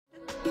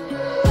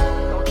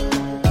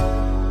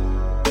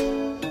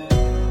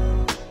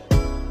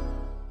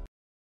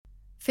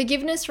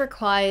Forgiveness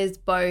requires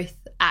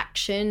both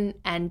action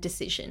and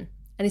decision,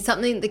 and is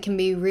something that can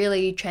be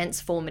really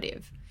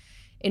transformative.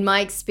 In my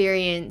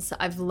experience,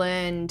 I've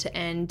learned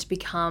and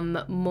become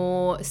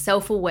more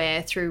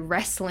self-aware through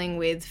wrestling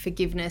with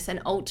forgiveness,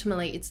 and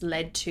ultimately it's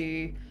led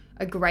to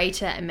a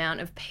greater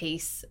amount of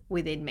peace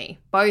within me,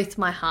 both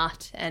my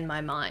heart and my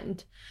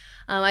mind.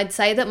 I'd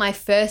say that my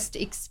first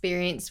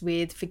experience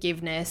with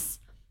forgiveness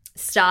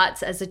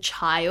starts as a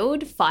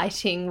child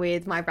fighting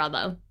with my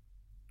brother.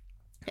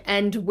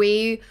 And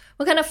we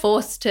were kind of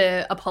forced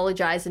to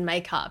apologize and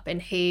make up, and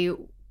he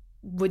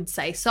would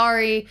say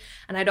sorry,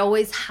 and I'd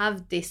always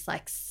have this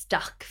like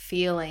stuck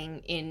feeling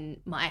in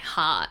my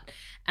heart,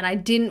 and I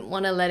didn't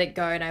want to let it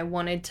go, and I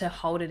wanted to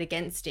hold it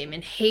against him.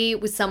 And he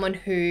was someone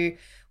who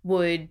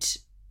would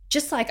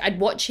just like, I'd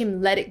watch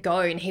him let it go,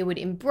 and he would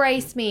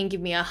embrace me and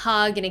give me a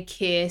hug and a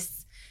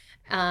kiss,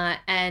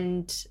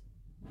 and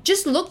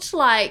just looked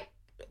like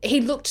he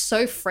looked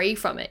so free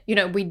from it. You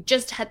know, we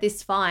just had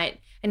this fight,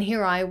 and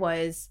here I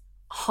was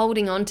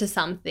holding on to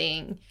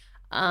something,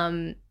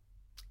 and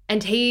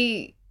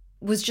he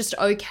was just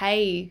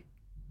okay,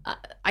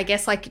 I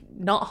guess, like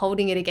not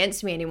holding it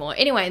against me anymore.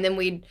 Anyway, and then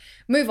we'd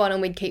move on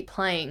and we'd keep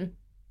playing.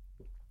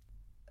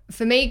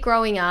 For me,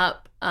 growing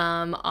up,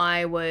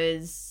 I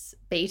was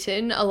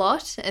beaten a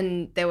lot,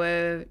 and there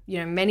were,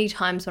 many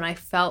times when I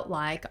felt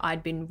like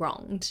I'd been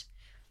wronged.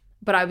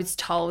 But I was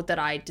told that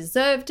I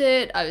deserved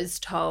it. I was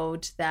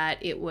told that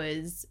it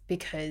was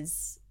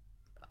because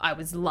I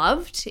was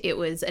loved. It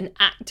was an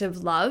act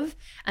of love,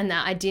 and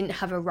that I didn't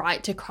have a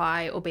right to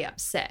cry or be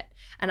upset.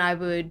 And I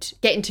would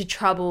get into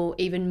trouble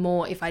even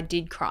more if I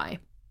did cry.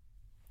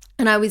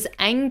 And I was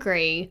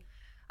angry.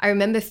 I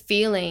remember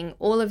feeling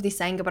all of this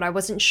anger, but I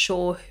wasn't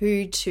sure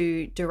who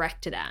to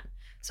direct it at.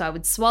 So I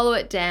would swallow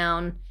it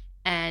down,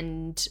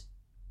 and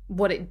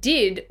what it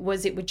did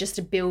was it would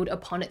just build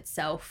upon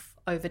itself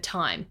over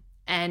time.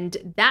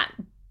 And that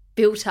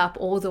built up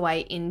all the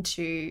way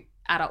into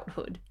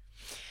adulthood.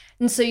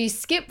 And so you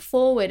skip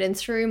forward, and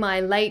through my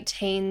late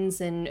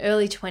teens and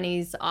early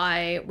 20s,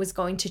 I was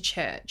going to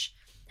church.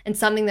 And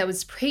something that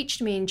was preached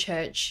to me in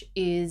church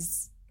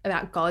is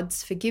about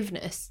God's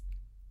forgiveness,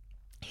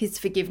 his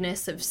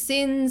forgiveness of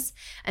sins,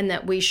 and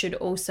that we should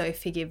also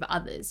forgive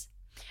others.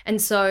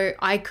 And so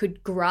I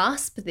could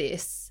grasp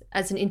this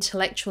as an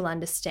intellectual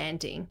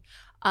understanding.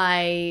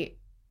 I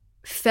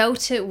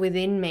felt it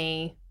within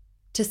me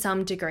to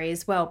some degree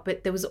as well,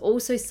 but there was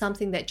also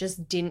something that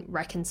just didn't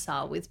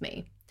reconcile with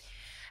me.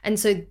 And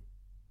so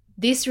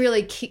this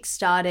really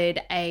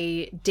kickstarted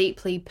a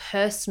deeply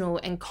personal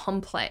and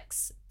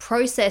complex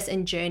process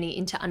and journey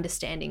into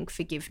understanding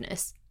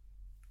forgiveness.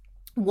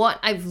 What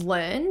I've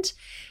learned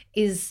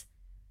is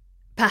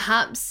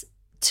perhaps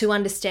to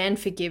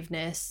understand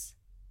forgiveness,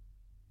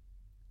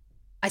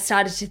 I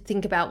started to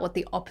think about what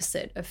the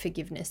opposite of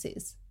forgiveness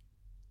is,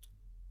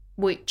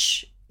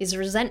 which is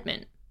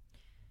resentment.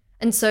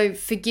 And so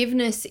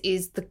forgiveness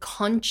is the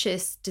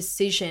conscious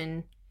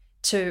decision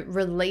to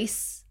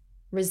release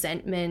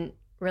resentment,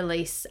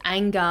 release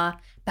anger,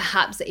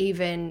 perhaps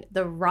even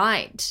the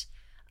right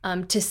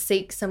to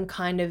seek some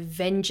kind of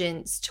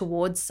vengeance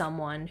towards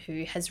someone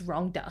who has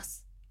wronged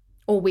us,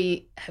 or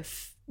we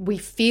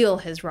feel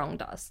has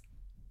wronged us.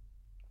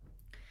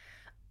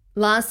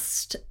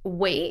 Last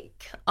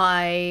week,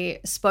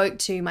 I spoke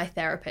to my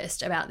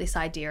therapist about this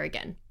idea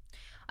again.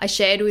 I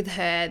shared with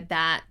her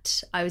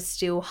that I was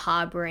still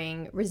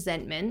harboring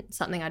resentment,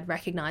 something I'd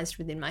recognized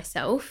within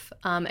myself,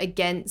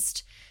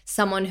 against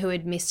someone who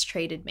had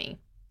mistreated me.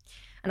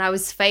 And I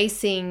was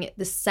facing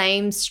the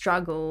same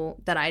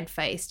struggle that I'd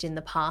faced in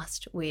the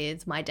past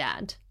with my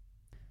dad.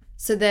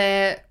 So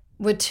there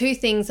were two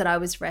things that I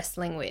was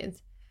wrestling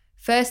with.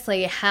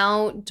 Firstly,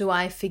 how do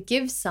I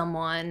forgive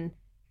someone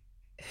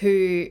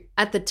who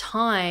at the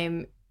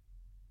time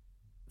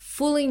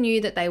fully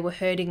knew that they were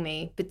hurting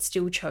me but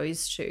still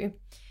chose to?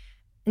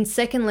 And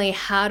secondly,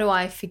 how do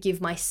I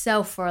forgive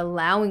myself for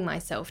allowing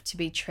myself to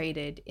be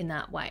treated in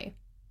that way?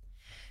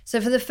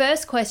 So for the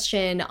first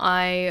question,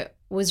 I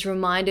was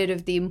reminded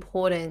of the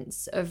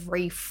importance of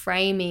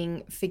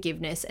reframing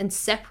forgiveness and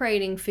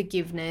separating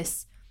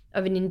forgiveness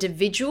of an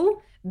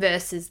individual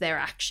versus their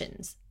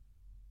actions.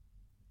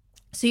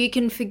 So you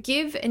can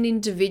forgive an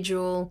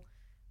individual,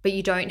 but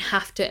you don't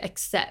have to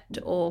accept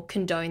or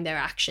condone their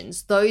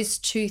actions. Those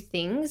two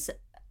things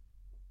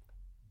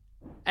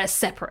are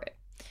separate.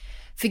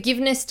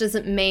 Forgiveness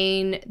doesn't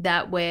mean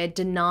that we're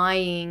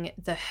denying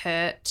the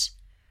hurt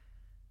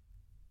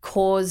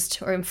caused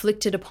or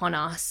inflicted upon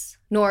us,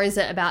 nor is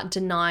it about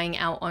denying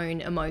our own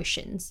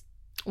emotions.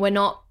 We're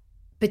not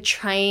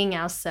betraying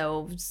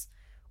ourselves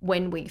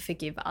when we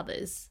forgive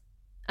others.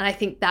 And I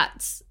think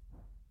that's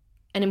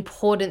an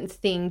important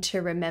thing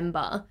to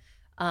remember,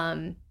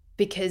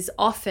 because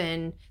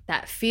often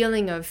that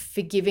feeling of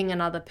forgiving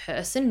another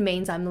person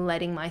means I'm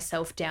letting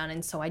myself down,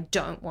 and so I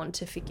don't want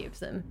to forgive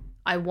them.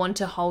 I want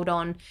to hold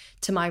on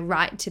to my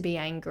right to be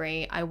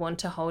angry. I want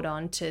to hold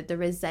on to the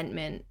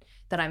resentment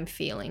that I'm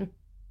feeling.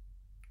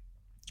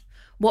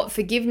 What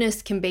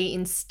forgiveness can be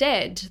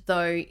instead,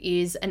 though,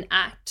 is an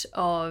act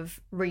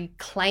of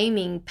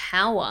reclaiming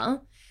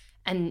power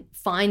and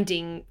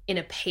finding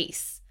inner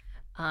peace.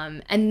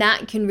 And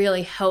that can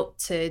really help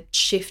to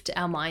shift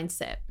our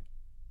mindset.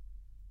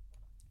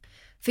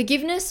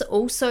 Forgiveness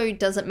also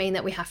doesn't mean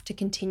that we have to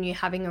continue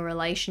having a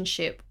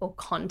relationship or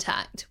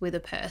contact with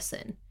a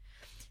person.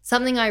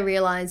 Something I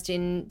realized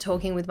in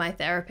talking with my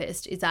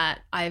therapist is that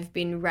I've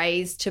been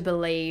raised to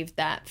believe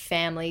that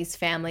family's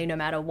family no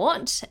matter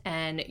what,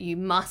 and you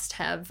must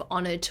have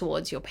honor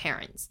towards your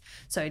parents.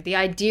 So the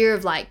idea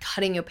of like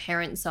cutting your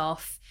parents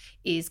off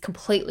is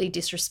completely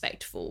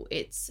disrespectful.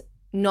 It's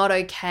not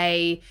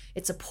okay.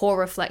 It's a poor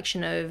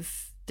reflection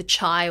of the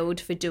child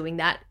for doing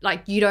that.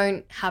 Like, you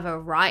don't have a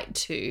right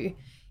to,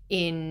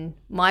 in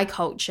my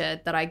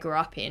culture that I grew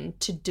up in,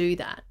 to do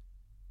that.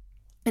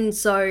 And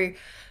so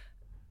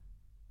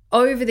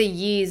over the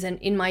years and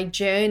in my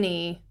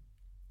journey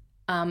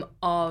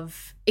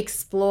of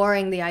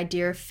exploring the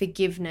idea of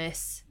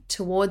forgiveness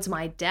towards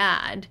my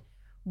dad,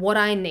 what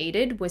I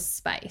needed was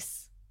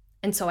space.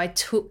 And so I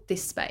took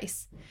this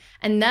space.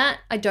 And that,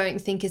 I don't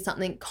think, is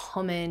something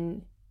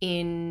common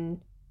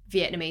in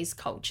Vietnamese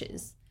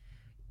cultures.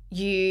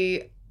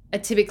 You are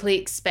typically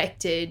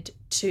expected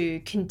to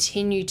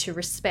continue to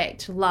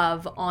respect,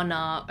 love,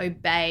 honor,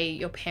 obey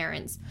your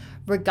parents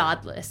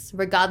regardless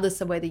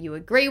of whether you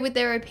agree with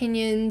their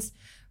opinions,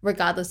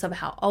 regardless of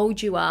how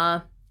old you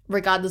are,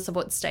 regardless of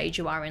what stage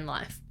you are in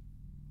life.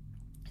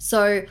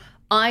 So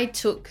I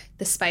took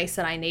the space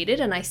that I needed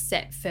and I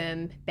set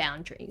firm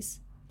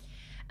boundaries.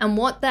 And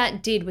what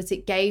that did was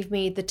it gave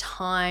me the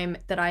time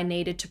that I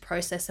needed to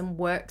process and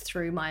work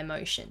through my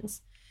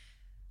emotions.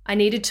 I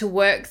needed to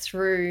work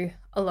through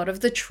a lot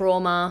of the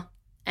trauma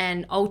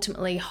and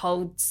ultimately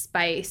hold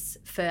space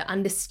for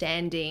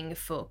understanding,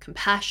 for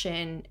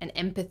compassion and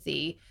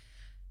empathy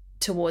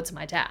towards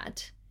my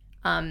dad.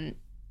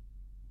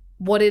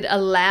 What it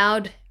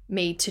allowed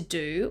me to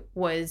do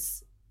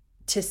was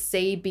to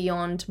see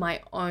beyond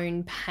my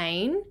own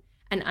pain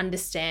and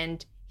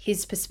understand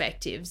his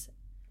perspectives,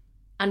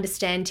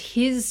 understand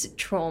his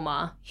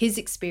trauma, his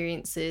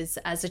experiences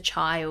as a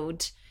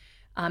child,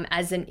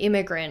 as an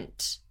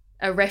immigrant,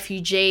 a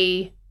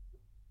refugee,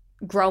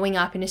 growing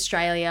up in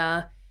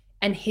Australia,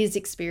 and his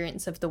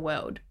experience of the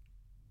world.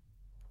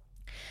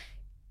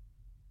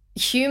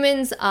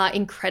 Humans are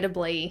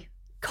incredibly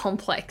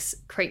complex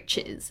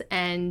creatures,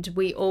 and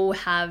we all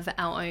have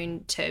our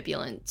own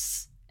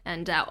turbulence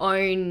and our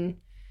own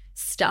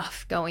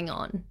stuff going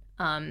on.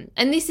 And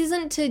this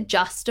isn't to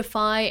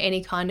justify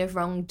any kind of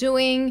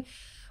wrongdoing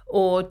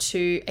or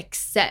to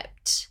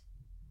accept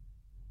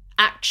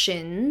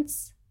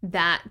actions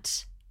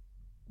that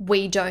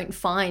we don't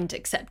find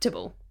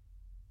acceptable.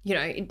 You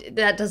know,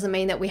 that doesn't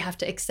mean that we have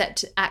to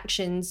accept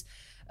actions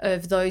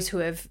of those who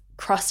have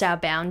crossed our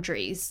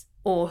boundaries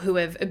or who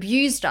have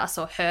abused us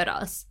or hurt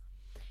us.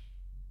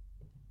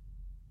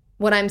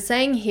 What I'm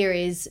saying here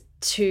is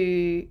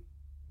to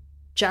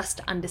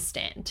just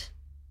understand.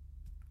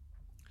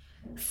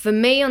 For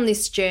me on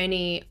this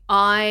journey,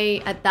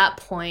 I, at that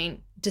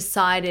point,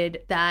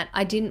 decided that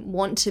I didn't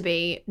want to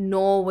be,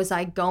 nor was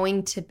I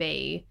going to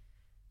be,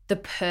 the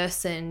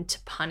person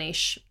to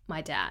punish my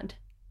dad.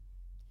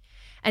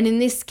 And in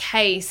this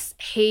case,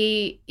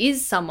 he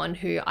is someone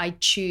who I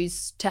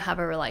choose to have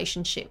a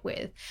relationship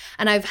with.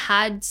 And I've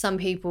had some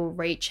people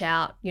reach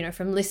out, you know,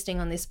 from listening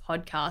on this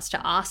podcast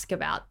to ask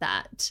about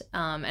that,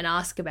 and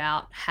ask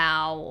about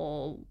how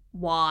or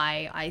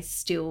why I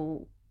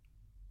still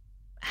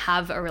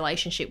have a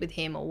relationship with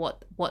him or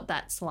what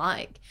that's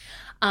like.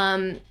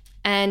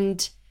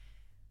 And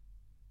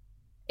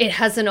it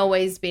hasn't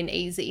always been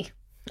easy.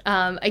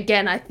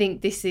 Again, I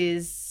think this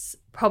is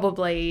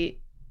probably,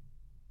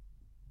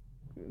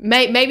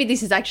 maybe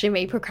this is actually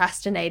me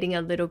procrastinating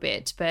a little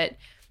bit, but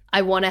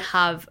I want to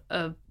have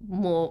a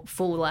more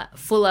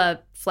fuller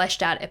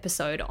fleshed out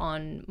episode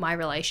on my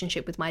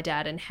relationship with my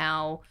dad and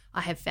how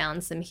I have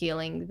found some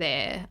healing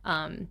there.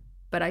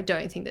 But I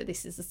don't think that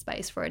this is the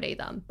space for it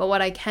either. But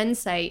what I can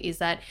say is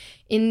that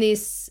in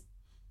this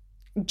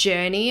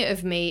journey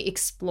of me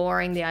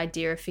exploring the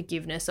idea of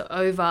forgiveness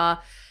over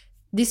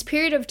this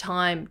period of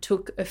time,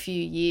 took a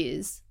few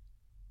years.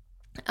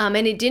 And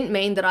it didn't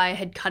mean that I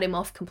had cut him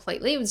off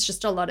completely. It was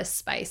just a lot of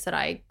space that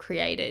I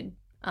created.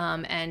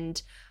 And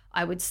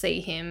I would see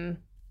him,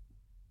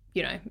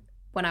 you know,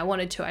 when I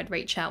wanted to. I'd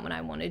reach out when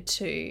I wanted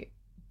to,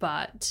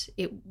 but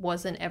it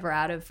wasn't ever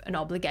out of an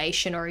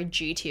obligation or a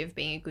duty of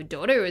being a good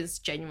daughter. It was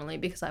genuinely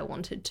because I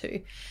wanted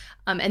to.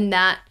 And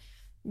that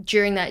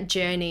during that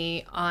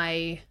journey,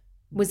 I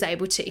was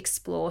able to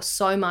explore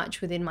so much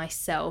within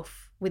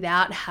myself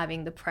without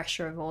having the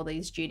pressure of all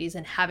these duties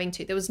and having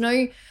to. There was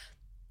no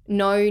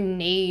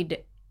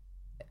need,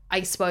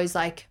 I suppose,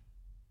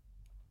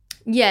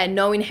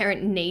 no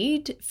inherent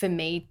need for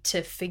me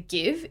to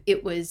forgive.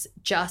 It was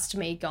just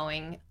me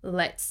going,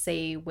 let's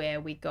see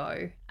where we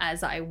go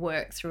as I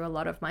work through a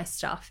lot of my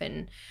stuff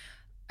and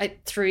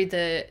through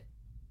the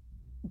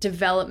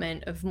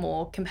development of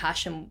more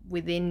compassion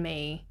within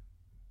me,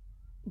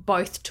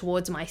 both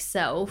towards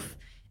myself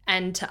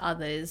and to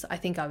others, I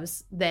think I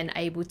was then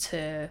able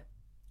to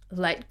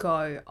let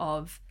go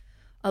of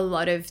a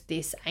lot of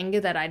this anger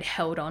that I'd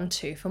held on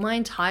to for my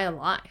entire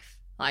life.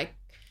 Like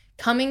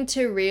coming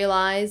to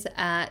realize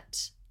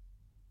at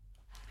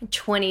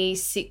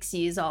 26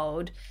 years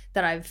old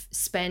that I've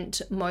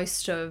spent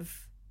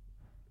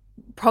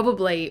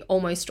probably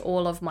almost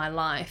all of my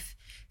life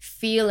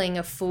feeling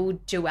a full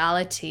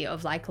duality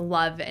of like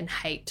love and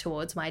hate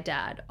towards my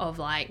dad, of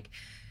like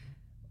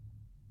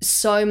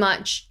so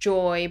much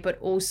joy, but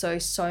also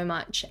so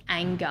much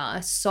anger,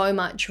 so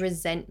much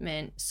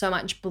resentment, so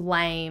much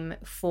blame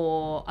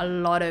for a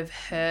lot of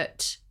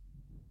hurt,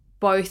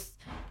 both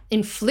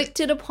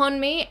inflicted upon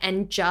me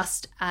and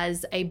just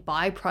as a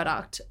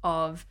byproduct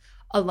of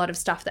a lot of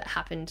stuff that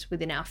happened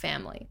within our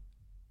family.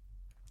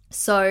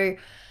 So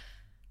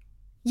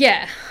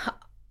yeah,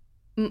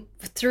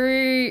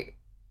 through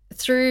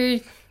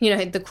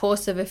the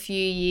course of a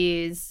few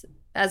years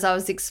as I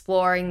was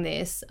exploring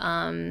this,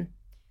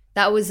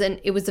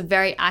 it was a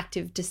very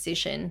active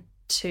decision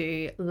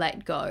to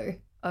let go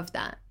of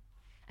that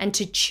and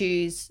to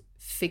choose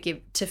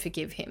to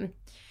forgive him.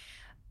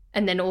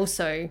 And then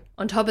also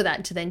on top of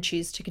that, to then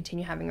choose to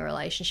continue having a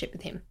relationship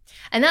with him.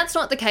 And that's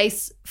not the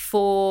case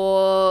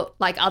for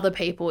like other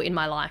people in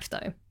my life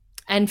though.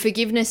 And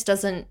forgiveness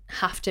doesn't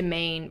have to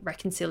mean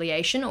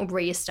reconciliation or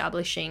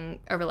reestablishing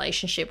a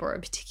relationship or a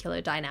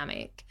particular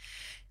dynamic.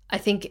 I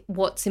think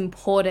what's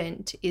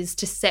important is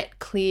to set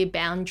clear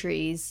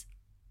boundaries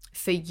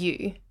for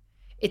you.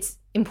 It's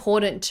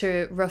important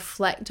to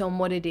reflect on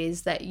what it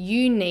is that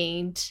you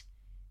need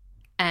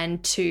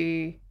and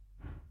to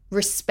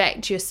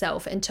respect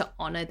yourself and to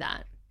honor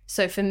that.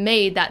 So for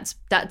me, that's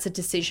a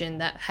decision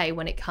that, hey,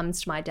 when it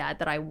comes to my dad,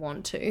 that I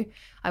want to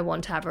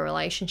have a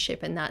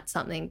relationship, and that's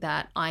something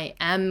that I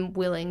am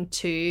willing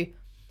to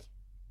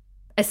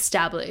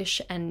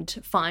establish and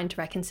find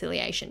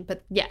reconciliation.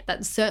 But yeah,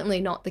 that's certainly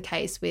not the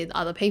case with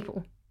other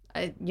people.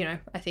 I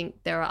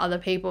think there are other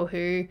people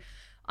who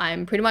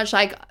I'm pretty much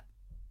like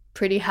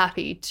pretty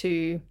happy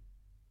to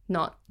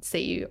not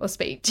see you or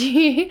speak to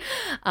you.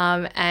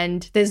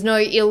 And there's no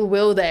ill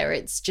will there.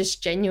 It's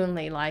just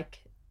genuinely like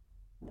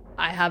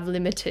I have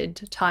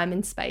limited time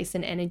and space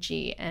and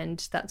energy,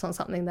 and that's not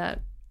something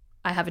that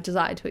I have a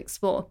desire to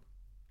explore.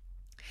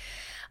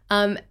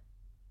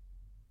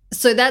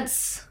 So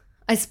that's,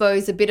 I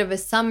suppose, a bit of a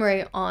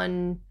summary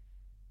on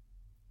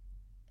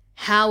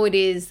how it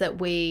is that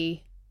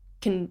we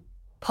can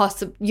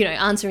possibly,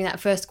 answering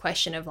that first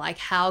question of like,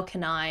 how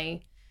can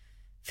I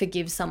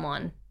forgive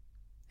someone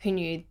who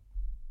knew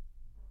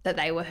that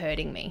they were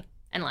hurting me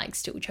and like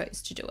still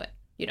chose to do it?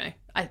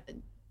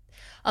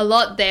 A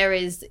lot there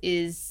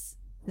is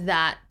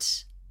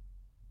that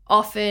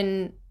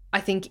often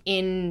I think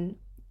in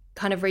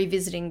kind of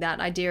revisiting that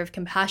idea of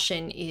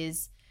compassion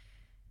is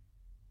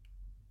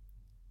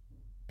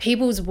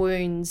people's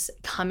wounds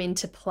come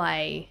into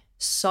play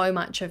so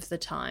much of the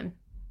time.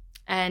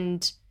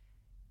 And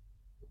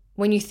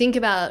when you think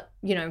about,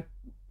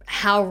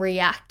 how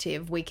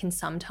reactive we can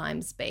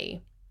sometimes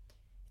be,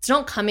 it's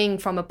not coming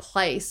from a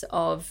place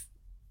of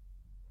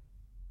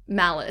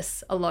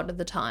malice a lot of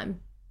the time.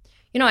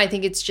 I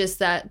think it's just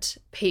that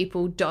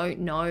people don't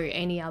know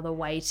any other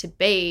way to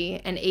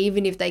be. And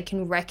even if they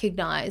can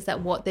recognize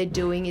that what they're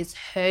doing is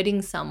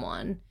hurting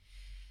someone,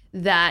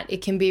 that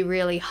it can be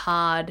really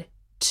hard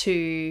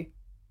to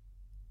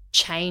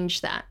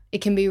change that.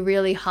 It can be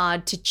really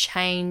hard to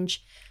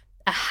change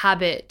a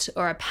habit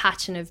or a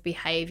pattern of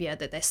behavior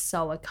that they're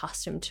so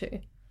accustomed to.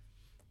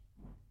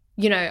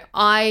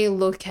 I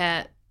look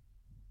at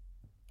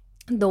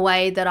the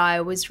way that I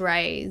was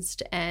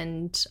raised,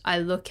 and I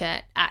look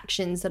at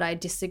actions that I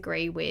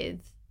disagree with,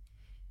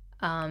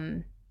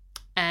 and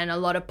a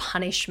lot of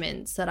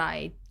punishments that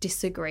I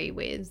disagree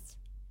with.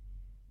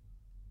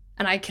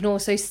 And I can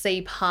also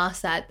see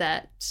past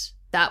that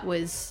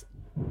was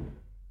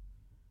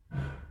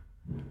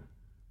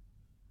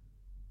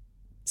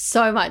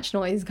so much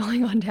noise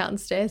going on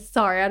downstairs.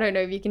 Sorry, I don't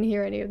know if you can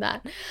hear any of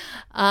that.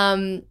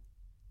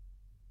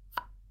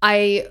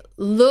 I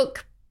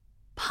look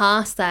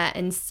past that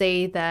and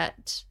see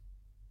that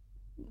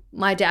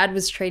my dad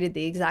was treated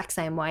the exact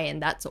same way,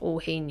 and that's all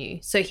he knew.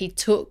 So he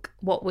took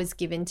what was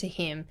given to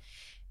him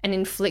and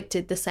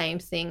inflicted the same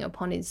thing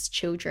upon his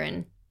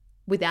children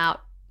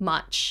without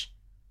much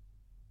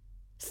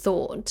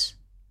thought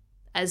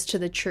as to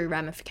the true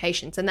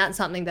ramifications. And that's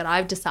something that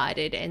I've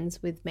decided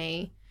ends with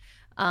me.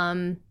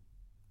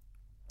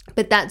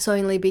 But that's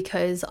only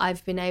because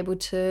I've been able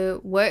to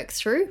work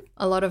through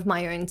a lot of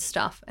my own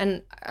stuff.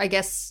 And I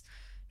guess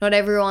not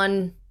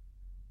everyone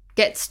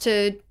gets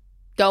to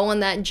go on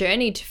that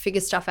journey to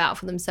figure stuff out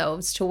for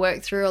themselves, to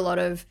work through a lot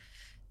of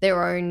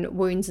their own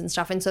wounds and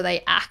stuff. And so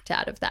they act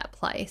out of that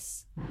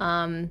place.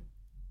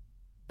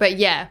 But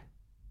yeah,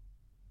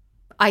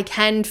 I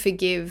can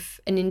forgive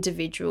an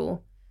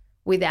individual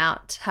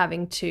without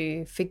having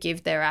to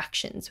forgive their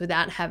actions,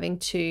 without having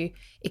to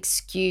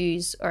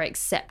excuse or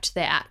accept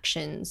their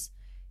actions.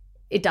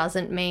 It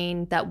doesn't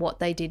mean that what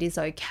they did is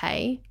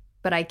okay,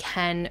 but I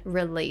can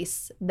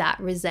release that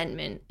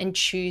resentment and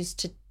choose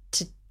to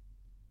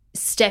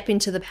step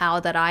into the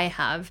power that I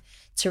have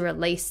to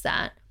release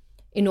that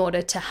in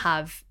order to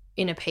have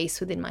inner peace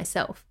within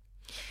myself.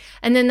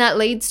 And then that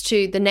leads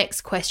to the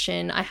next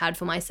question I had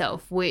for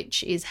myself,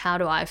 which is, how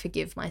do I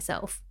forgive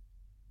myself?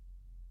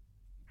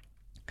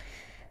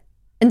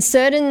 And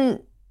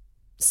certain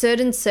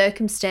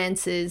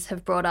circumstances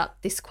have brought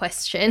up this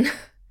question.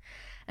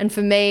 And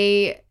for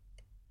me,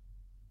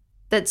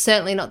 that's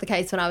certainly not the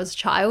case when I was a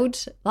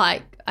child.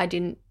 Like, I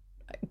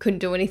couldn't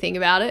do anything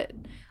about it.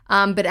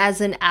 But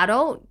as an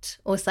adult,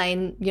 or say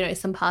in,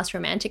 some past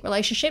romantic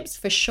relationships,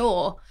 for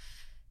sure,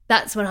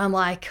 that's when I'm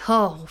like,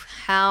 oh,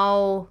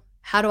 how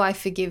do I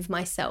forgive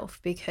myself?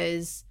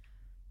 Because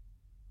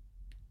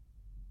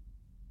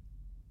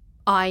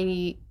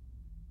I,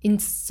 in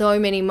so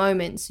many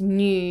moments,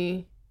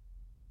 knew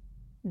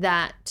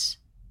that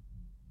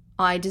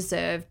I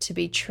deserved to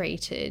be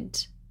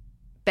treated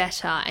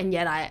better, and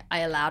yet I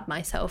allowed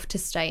myself to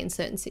stay in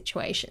certain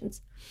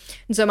situations.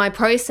 And so my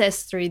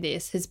process through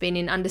this has been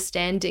in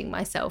understanding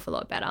myself a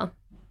lot better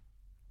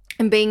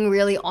and being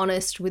really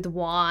honest with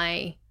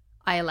why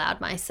I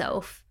allowed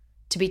myself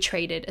to be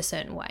treated a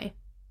certain way.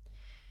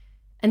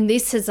 And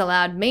this has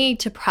allowed me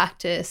to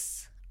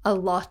practice a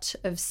lot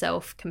of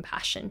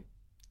self-compassion.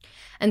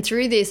 And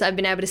through this, I've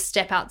been able to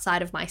step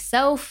outside of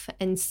myself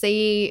and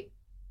see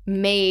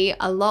me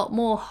a lot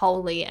more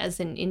wholly as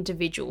an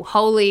individual,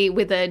 wholly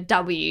with a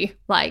W,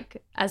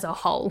 like as a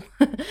whole,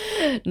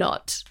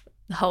 not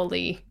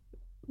wholly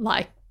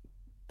like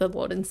the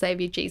Lord and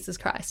Savior Jesus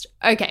Christ.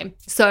 Okay,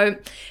 so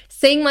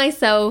seeing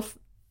myself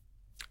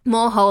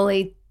more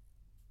wholly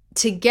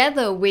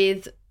together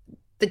with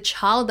the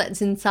child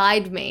that's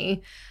inside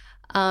me,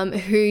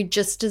 who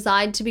just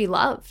desired to be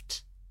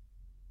loved.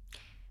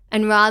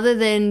 And rather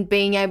than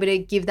being able to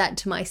give that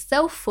to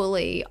myself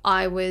fully,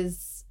 I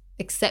was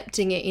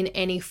accepting it in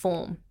any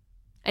form.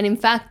 And in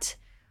fact,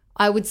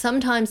 I would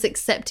sometimes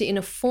accept it in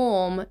a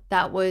form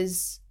that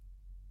was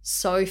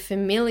so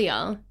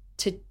familiar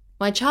to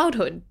my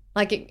childhood.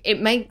 Like it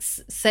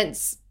makes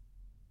sense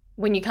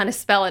when you kind of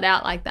spell it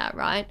out like that,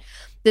 right?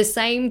 The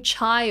same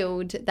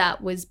child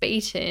that was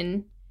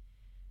beaten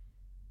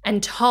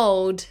and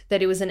told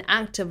that it was an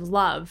act of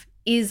love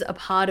is a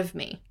part of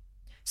me.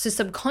 So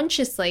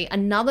subconsciously,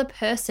 another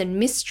person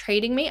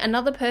mistreating me,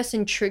 another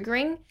person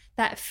triggering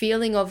that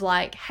feeling of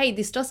like, hey,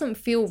 this doesn't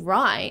feel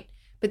right,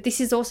 but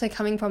this is also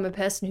coming from a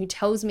person who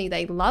tells me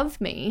they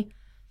love me.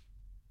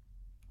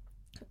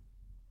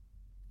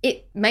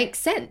 It makes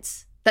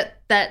sense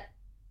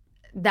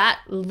that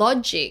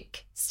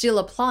logic still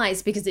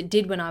applies, because it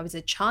did when I was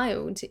a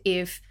child.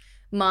 If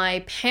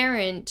my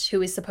parent,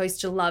 who is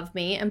supposed to love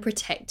me and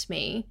protect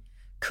me,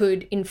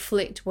 could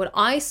inflict what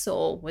I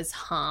saw was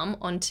harm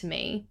onto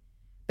me,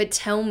 but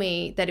tell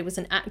me that it was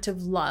an act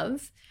of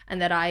love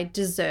and that I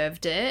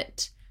deserved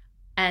it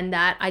and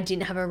that I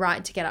didn't have a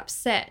right to get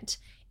upset.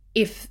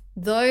 If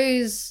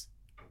those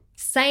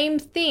same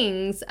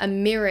things are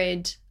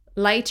mirrored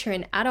later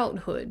in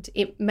adulthood,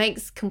 it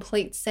makes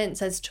complete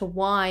sense as to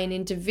why an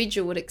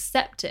individual would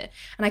accept it.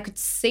 And I could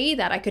see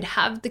that. I could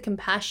have the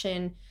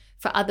compassion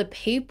for other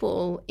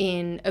people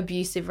in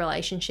abusive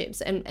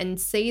relationships and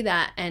see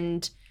that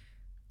and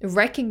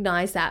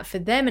recognize that for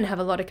them and have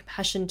a lot of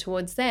compassion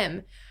towards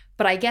them.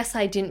 But I guess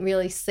I didn't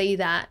really see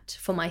that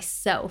for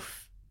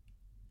myself,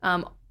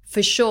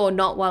 for sure,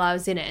 not while I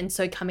was in it. And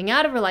so coming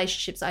out of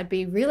relationships, I'd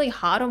be really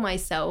hard on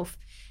myself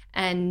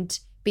and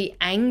be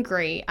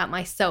angry at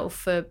myself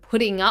for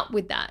putting up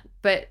with that.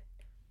 But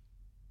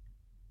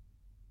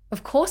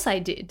of course I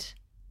did,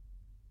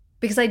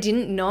 because I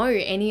didn't know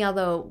any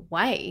other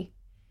way.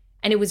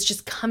 And it was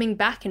just coming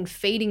back and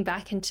feeding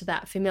back into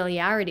that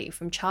familiarity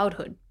from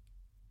childhood.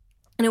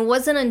 And it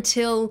wasn't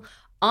until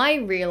I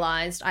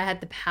realized I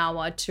had the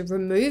power to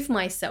remove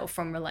myself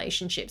from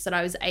relationships that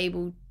I was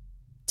able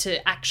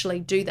to actually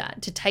do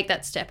that, to take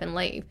that step and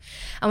leave.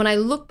 And when I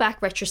look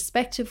back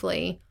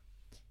retrospectively,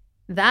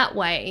 that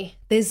way,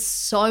 there's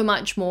so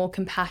much more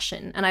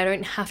compassion, and I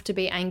don't have to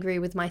be angry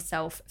with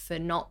myself for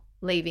not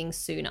leaving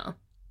sooner.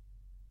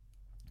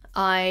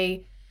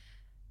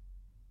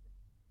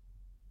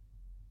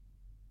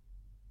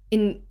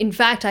 In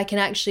fact, I can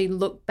actually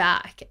look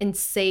back and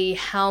see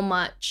how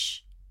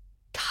much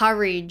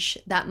courage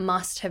that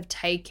must have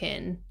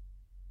taken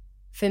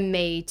for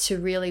me to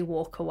really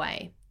walk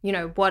away. You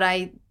know, what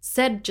I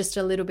said just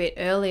a little bit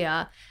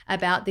earlier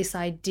about this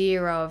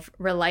idea of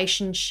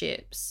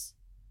relationships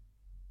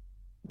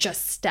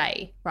just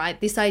stay,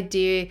 right? This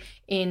idea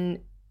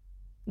in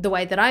the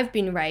way that I've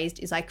been raised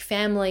is like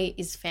family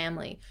is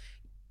family.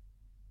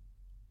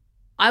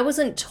 I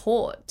wasn't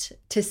taught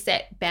to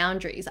set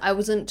boundaries. I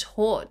wasn't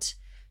taught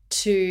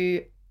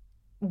to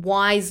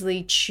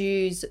wisely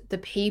choose the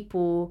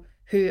people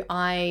who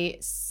I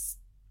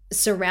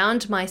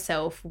surround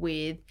myself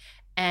with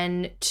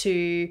and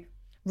to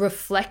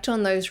reflect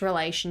on those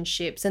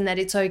relationships, and that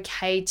it's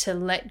okay to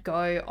let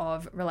go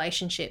of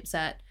relationships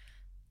that,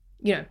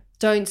 you know,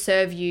 don't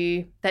serve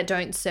you, that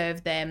don't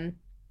serve them.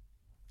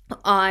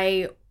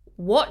 I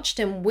watched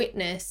and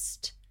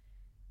witnessed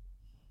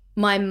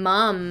my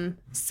mum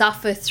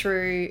suffer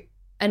through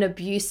an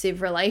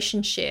abusive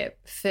relationship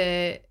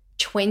for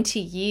 20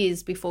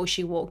 years before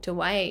she walked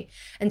away.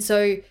 And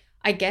so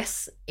I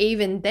guess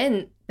even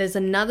then there's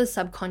another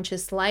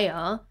subconscious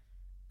layer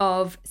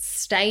of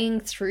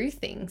staying through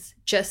things,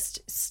 just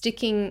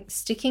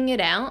sticking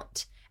it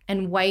out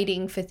and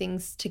waiting for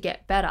things to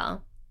get better.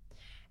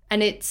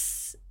 And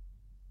it's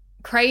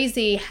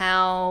crazy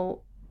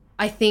how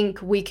I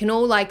think we can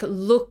all like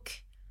look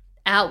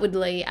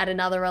outwardly at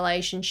another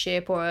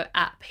relationship or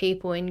at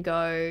people and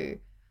go,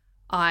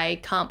 I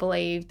can't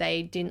believe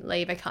they didn't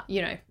leave. I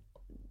can't,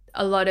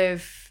 a lot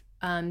of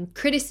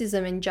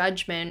criticism and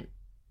judgment.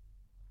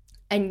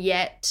 And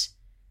yet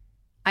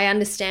I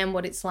understand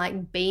what it's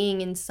like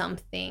being in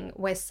something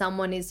where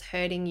someone is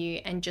hurting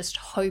you and just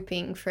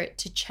hoping for it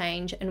to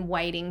change and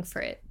waiting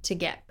for it to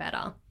get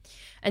better.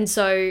 And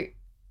so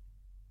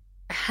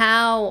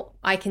how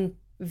I can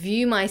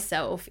view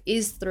myself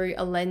is through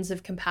a lens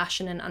of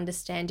compassion and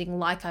understanding,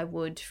 like I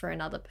would for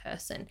another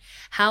person.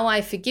 How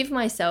I forgive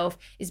myself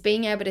is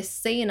being able to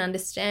see and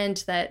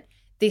understand that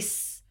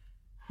this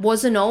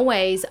wasn't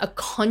always a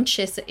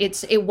conscious,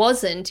 it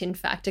wasn't in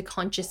fact a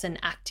conscious and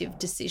active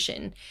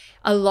decision.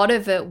 A lot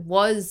of it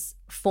was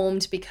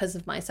formed because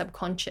of my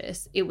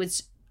subconscious. It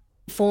was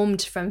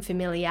formed from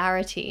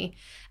familiarity.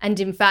 And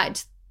in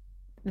fact,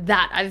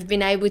 that I've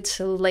been able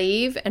to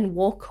leave and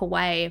walk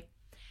away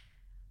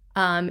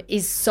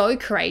is so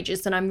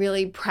courageous, and I'm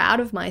really proud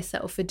of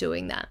myself for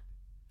doing that.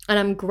 And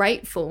I'm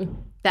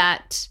grateful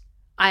that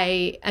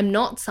I am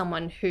not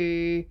someone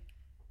who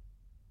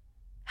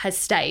has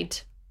stayed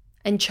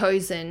and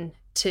chosen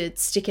to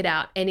stick it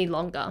out any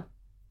longer.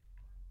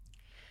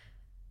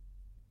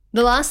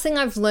 The last thing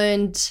I've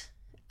learned,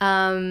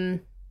 it's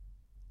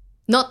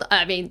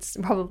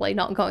probably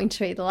not going to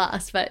be the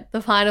last, but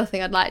the final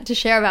thing I'd like to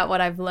share about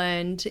what I've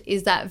learned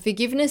is that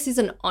forgiveness is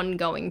an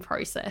ongoing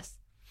process.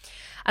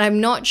 And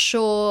I'm not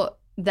sure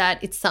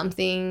that it's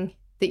something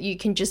that you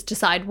can just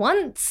decide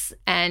once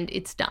and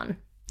it's done.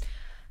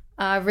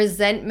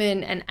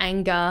 Resentment and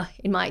anger,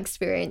 in my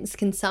experience,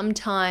 can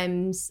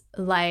sometimes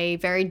lay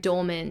very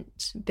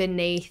dormant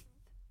beneath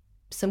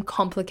some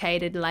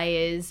complicated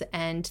layers,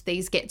 and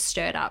these get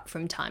stirred up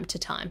from time to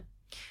time.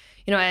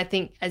 I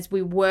think as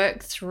we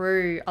work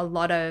through a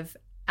lot of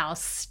our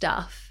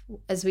stuff,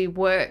 as we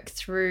work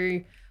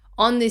through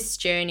on this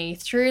journey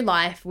through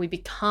life, we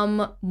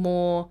become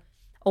more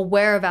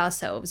aware of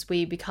ourselves.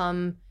 We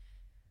become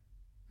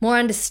more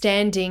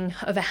understanding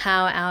of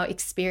how our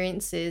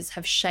experiences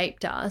have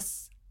shaped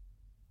us.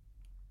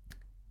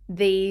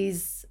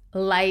 These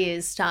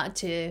layers start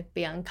to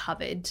be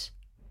uncovered,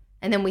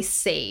 and then we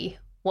see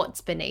what's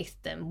beneath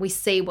them. We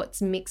see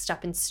what's mixed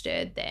up and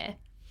stirred there.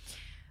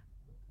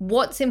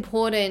 What's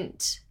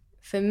important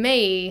for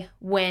me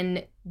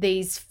when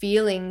these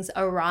feelings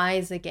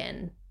arise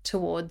again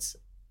towards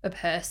a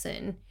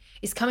person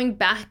is coming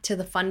back to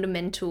the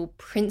fundamental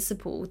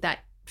principle that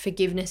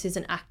forgiveness is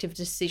an active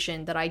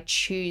decision that I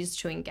choose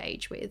to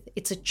engage with.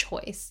 It's a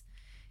choice.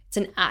 It's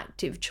an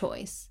active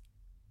choice.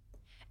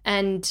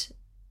 And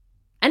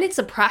it's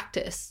a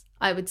practice,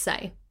 I would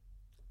say.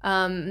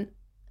 The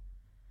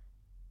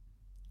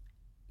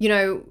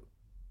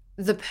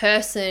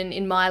person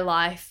in my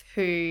life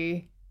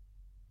who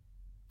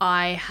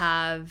I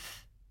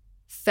have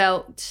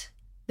felt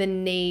the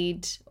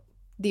need,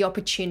 the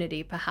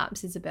opportunity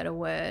perhaps is a better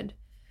word,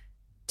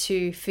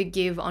 to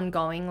forgive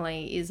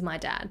ongoingly is my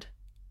dad.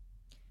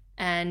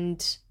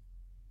 And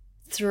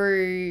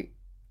through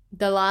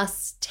the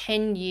last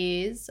 10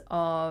 years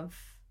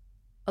of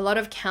a lot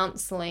of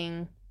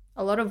counseling,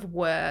 a lot of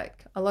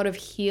work, a lot of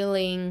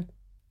healing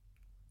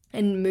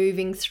and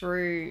moving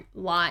through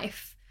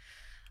life,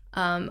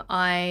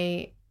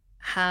 I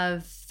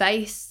have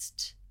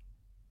faced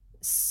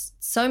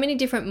so many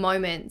different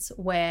moments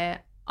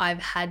where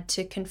I've had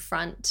to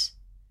confront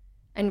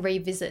and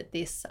revisit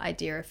this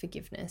idea of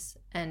forgiveness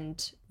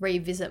and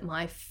revisit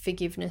my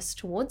forgiveness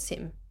towards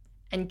him,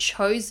 and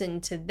chosen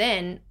to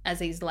then, as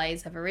these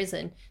layers have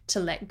arisen, to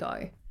let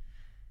go.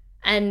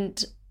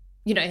 And,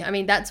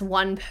 that's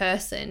one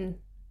person,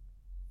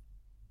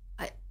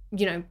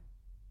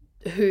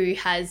 who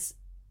has,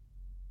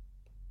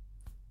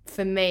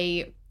 for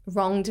me,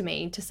 wronged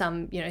me to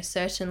some,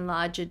 certain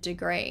larger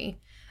degree.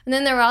 And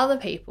then there are other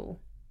people.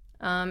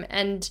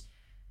 And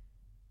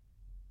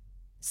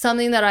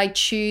something that I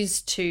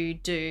choose to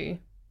do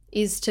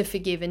is to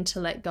forgive and to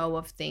let go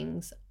of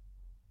things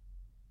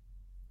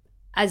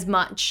as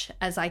much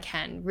as I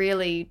can.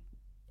 Really,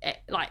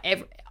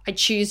 I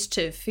choose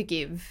to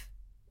forgive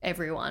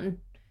everyone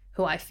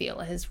who I feel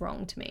has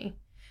wronged me.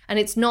 And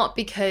it's not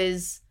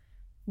because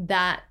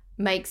that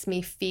makes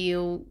me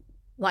feel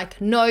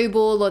like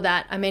noble or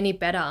that I'm any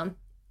better.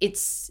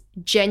 It's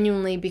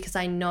genuinely because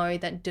I know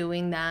that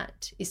doing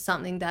that is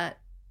something that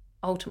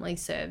ultimately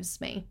serves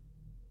me.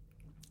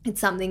 It's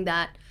something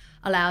that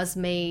allows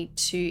me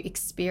to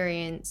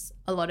experience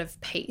a lot of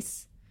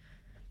peace.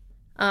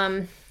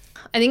 I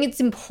think it's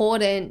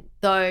important,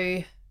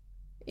 though,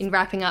 in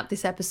wrapping up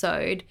this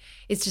episode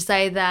is to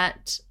say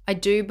that I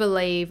do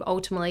believe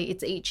ultimately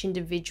it's each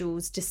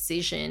individual's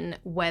decision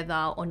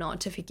whether or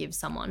not to forgive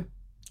someone.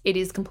 It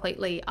is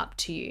completely up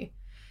to you.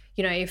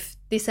 You know, if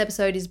this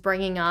episode is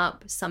bringing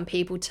up some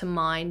people to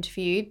mind for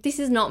you, this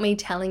is not me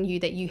telling you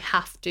that you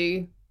have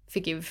to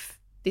forgive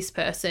this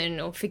person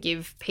or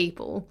forgive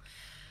people.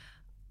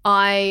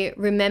 I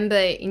remember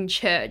in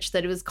church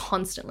that it was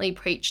constantly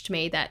preached to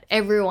me that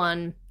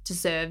everyone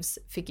deserves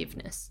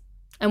forgiveness.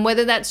 And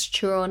whether that's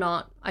true or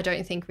not, I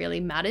don't think really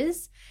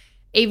matters.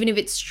 Even if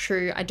it's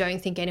true, I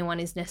don't think anyone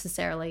is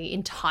necessarily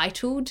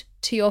entitled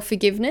to your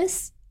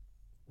forgiveness.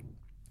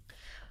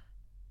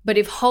 But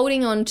if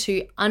holding on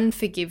to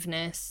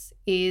unforgiveness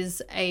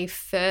is a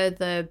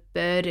further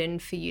burden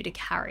for you to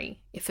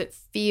carry, if it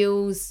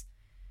feels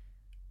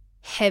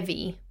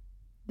heavy,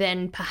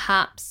 then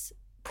perhaps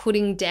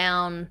putting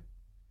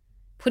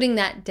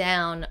that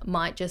down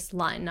might just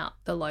lighten up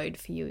the load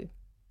for you,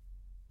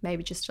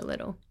 maybe just a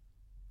little.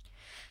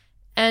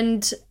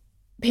 And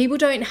people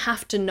don't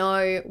have to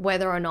know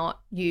whether or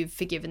not you've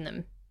forgiven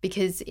them,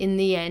 because in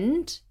the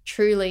end,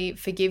 truly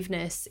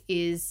forgiveness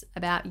is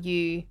about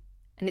you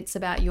and it's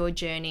about your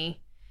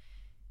journey.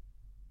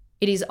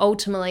 It is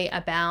ultimately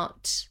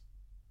about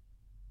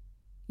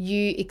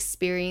you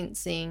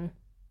experiencing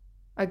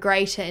a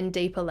greater and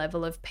deeper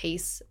level of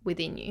peace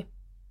within you.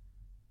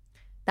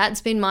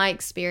 That's been my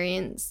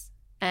experience,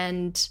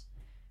 and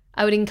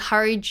I would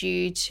encourage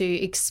you to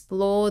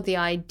explore the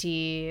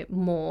idea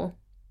more,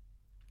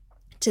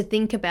 to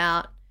think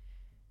about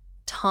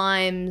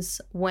times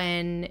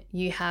when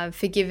you have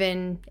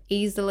forgiven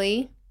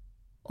easily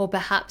or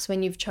perhaps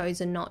when you've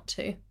chosen not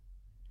to.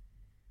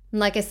 And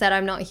like I said,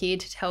 I'm not here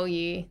to tell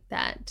you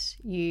that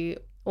you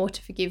ought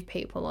to forgive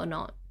people or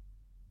not.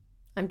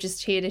 I'm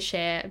just here to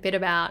share a bit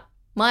about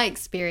my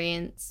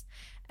experience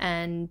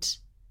and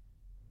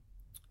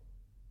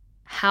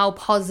how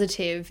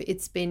positive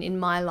it's been in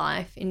my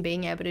life in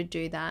being able to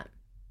do that.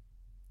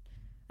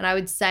 And I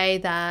would say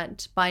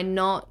that by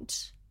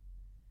not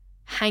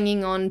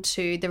hanging on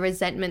to the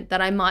resentment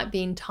that I might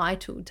be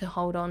entitled to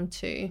hold on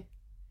to,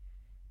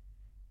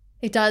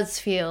 it does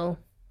feel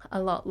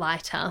a lot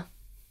lighter.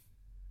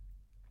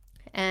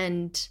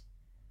 And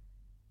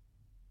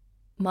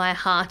my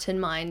heart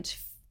and mind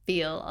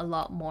feel a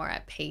lot more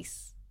at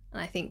peace.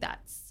 And I think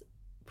that's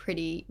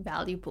pretty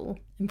valuable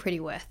and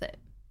pretty worth it.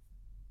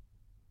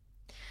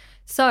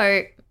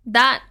 So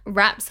that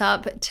wraps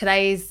up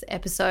today's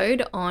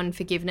episode on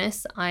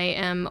forgiveness. I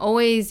am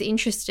always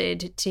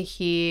interested to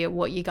hear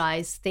what you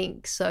guys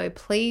think. So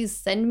please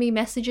send me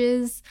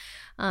messages.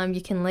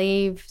 You can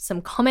leave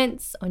some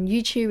comments on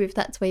YouTube if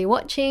that's where you're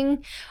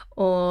watching,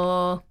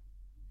 or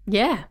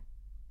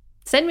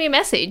send me a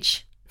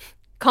message.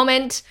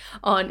 Comment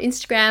on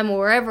Instagram or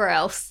wherever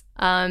else.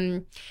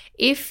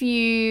 If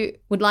you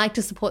would like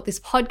to support this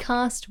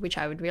podcast, which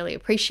I would really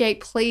appreciate,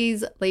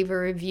 please leave a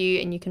review,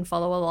 and you can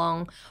follow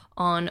along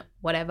on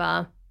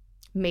whatever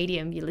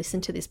medium you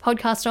listen to this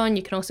podcast on.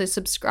 You can also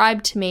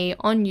subscribe to me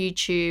on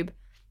YouTube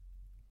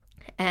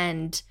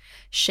and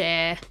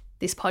share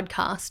this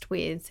podcast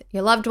with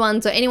your loved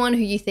ones or anyone who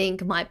you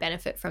think might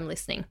benefit from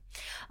listening.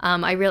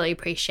 I really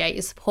appreciate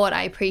your support.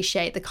 I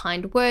appreciate the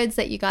kind words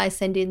that you guys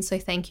send in, so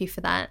thank you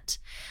for that.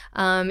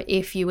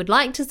 If you would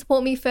like to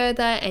support me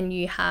further and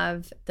you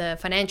have the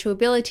financial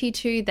ability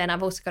to, then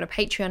I've also got a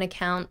Patreon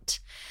account.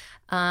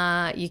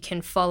 You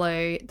can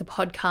follow the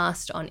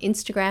podcast on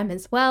Instagram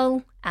as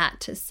well at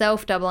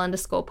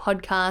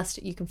self_podcast.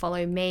 You can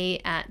follow me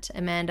at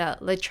Amanda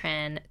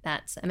Letran.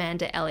 That's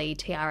Amanda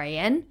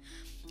Letran.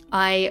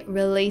 I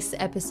release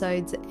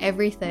episodes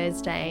every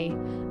Thursday,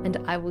 and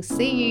I will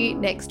see you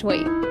next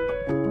week.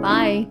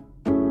 Bye.